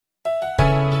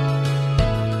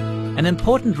An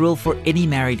important rule for any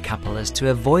married couple is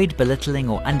to avoid belittling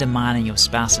or undermining your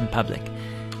spouse in public.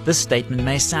 This statement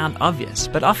may sound obvious,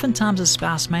 but oftentimes a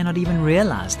spouse may not even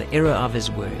realize the error of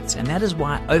his words, and that is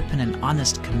why open and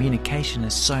honest communication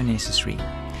is so necessary.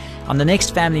 On the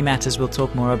next Family Matters, we'll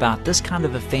talk more about this kind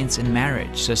of offense in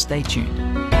marriage, so stay tuned.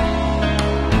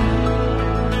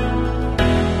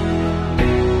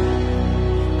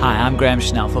 Hi, I'm Graham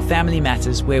Schnell for Family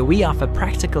Matters, where we offer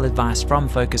practical advice from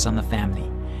Focus on the Family.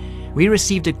 We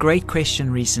received a great question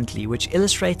recently which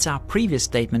illustrates our previous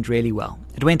statement really well.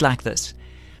 It went like this: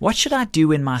 what should I do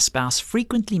when my spouse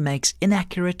frequently makes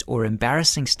inaccurate or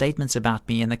embarrassing statements about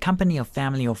me in the company of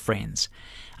family or friends?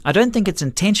 I don't think it's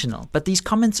intentional, but these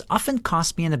comments often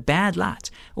cast me in a bad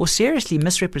light or seriously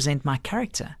misrepresent my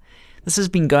character. This has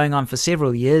been going on for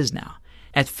several years now.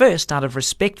 At first, out of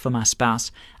respect for my spouse,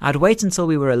 I'd wait until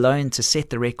we were alone to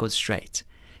set the record straight.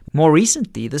 More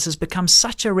recently, this has become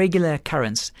such a regular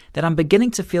occurrence that I'm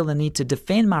beginning to feel the need to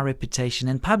defend my reputation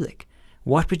in public.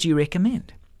 What would you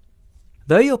recommend?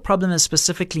 Though your problem is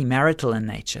specifically marital in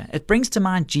nature, it brings to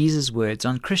mind Jesus' words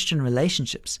on Christian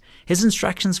relationships, his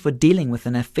instructions for dealing with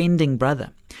an offending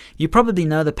brother. You probably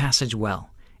know the passage well.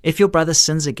 If your brother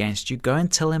sins against you, go and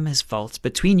tell him his faults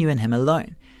between you and him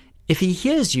alone. If he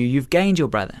hears you, you've gained your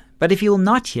brother. But if he will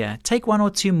not hear, take one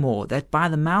or two more, that by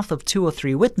the mouth of 2 or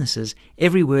 3 witnesses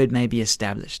every word may be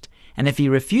established. And if he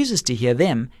refuses to hear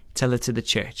them, tell it to the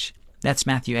church. That's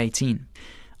Matthew 18.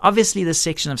 Obviously, this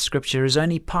section of Scripture is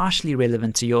only partially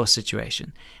relevant to your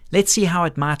situation. Let's see how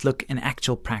it might look in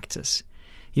actual practice.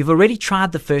 You've already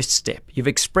tried the first step. You've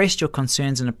expressed your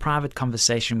concerns in a private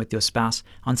conversation with your spouse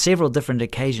on several different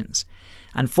occasions.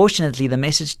 Unfortunately, the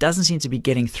message doesn't seem to be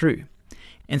getting through.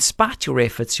 In spite of your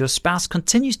efforts, your spouse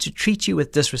continues to treat you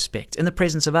with disrespect in the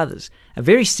presence of others, a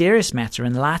very serious matter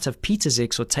in light of Peter's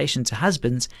exhortation to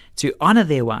husbands to honor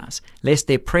their wives, lest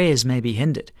their prayers may be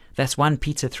hindered. That's 1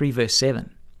 Peter 3 verse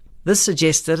 7. This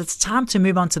suggests that it's time to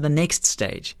move on to the next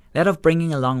stage, that of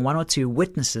bringing along 1 or 2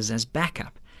 witnesses as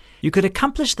backup. You could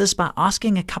accomplish this by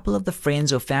asking a couple of the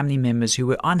friends or family members who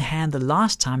were on hand the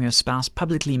last time your spouse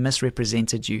publicly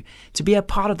misrepresented you to be a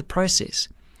part of the process.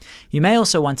 You may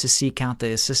also want to seek out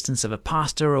the assistance of a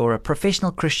pastor or a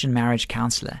professional Christian marriage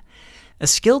counselor. A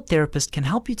skilled therapist can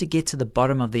help you to get to the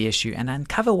bottom of the issue and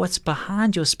uncover what's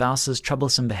behind your spouse's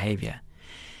troublesome behavior.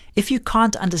 If you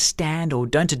can't understand or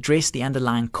don't address the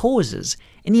underlying causes,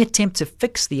 any attempt to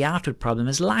fix the outward problem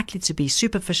is likely to be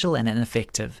superficial and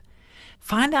ineffective.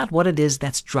 Find out what it is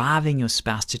that's driving your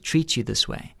spouse to treat you this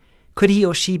way. Could he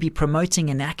or she be promoting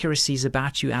inaccuracies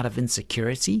about you out of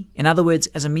insecurity? In other words,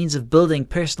 as a means of building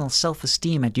personal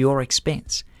self-esteem at your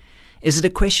expense? Is it a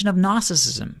question of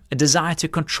narcissism, a desire to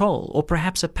control, or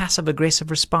perhaps a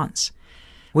passive-aggressive response?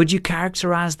 Would you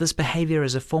characterize this behavior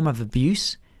as a form of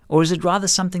abuse? Or is it rather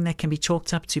something that can be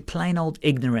chalked up to plain old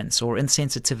ignorance or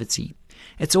insensitivity?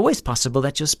 It's always possible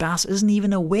that your spouse isn't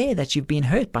even aware that you've been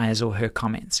hurt by his or her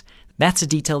comments. That's a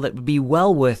detail that would be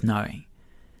well worth knowing.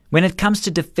 When it comes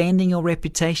to defending your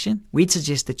reputation, we'd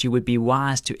suggest that you would be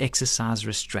wise to exercise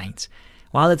restraint.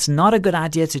 While it's not a good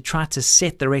idea to try to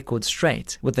set the record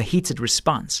straight with a heated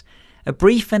response, a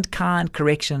brief and kind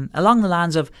correction along the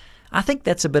lines of, "I think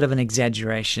that's a bit of an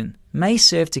exaggeration," may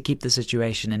serve to keep the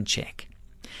situation in check.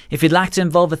 If you'd like to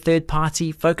involve a third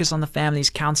party, Focus on the Family's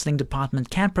counseling department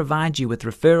can provide you with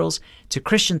referrals to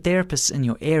Christian therapists in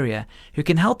your area who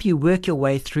can help you work your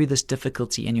way through this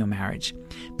difficulty in your marriage.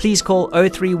 Please call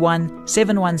 031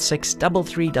 716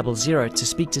 3300 to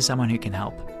speak to someone who can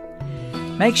help.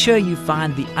 Make sure you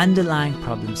find the underlying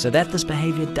problem so that this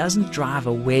behavior doesn't drive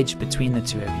a wedge between the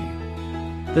two of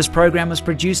you. This program was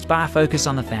produced by Focus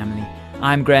on the Family.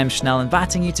 I'm Graham Schnell,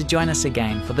 inviting you to join us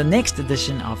again for the next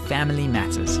edition of Family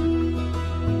Matters.